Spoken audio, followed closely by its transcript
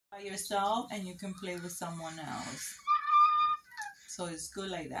by yourself and you can play with someone else. So it's good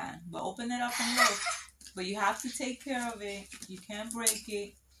like that. But open it up and look. But you have to take care of it. You can't break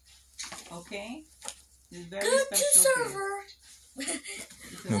it. Okay? It's very special gift.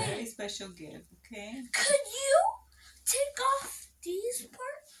 It's a very special gift. Okay? Could you take off these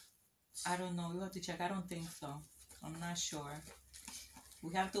parts? I don't know. You have to check. I don't think so. I'm not sure.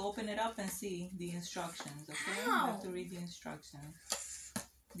 We have to open it up and see the instructions. Okay? How? You have to read the instructions.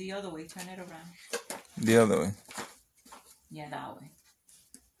 The other way. Turn it around. The other way. Yeah, that way.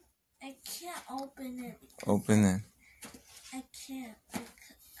 I can't open it. Open it. I can't.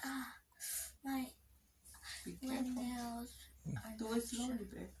 My nails are Do it slowly,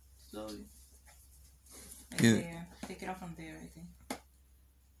 babe. Slowly. Right Yeah. there. Take it off from there, I think.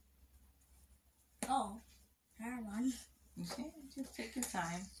 Oh, never mind. You see? Just take your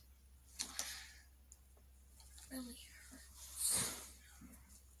time. Really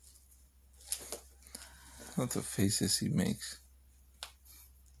What the faces he makes.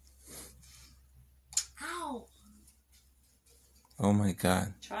 Ow. Oh my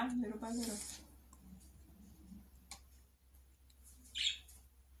God. Try little by little.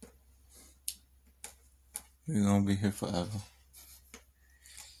 We're gonna be here forever.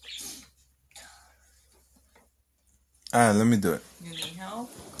 Alright, let me do it. You need help?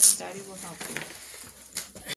 Daddy will help you.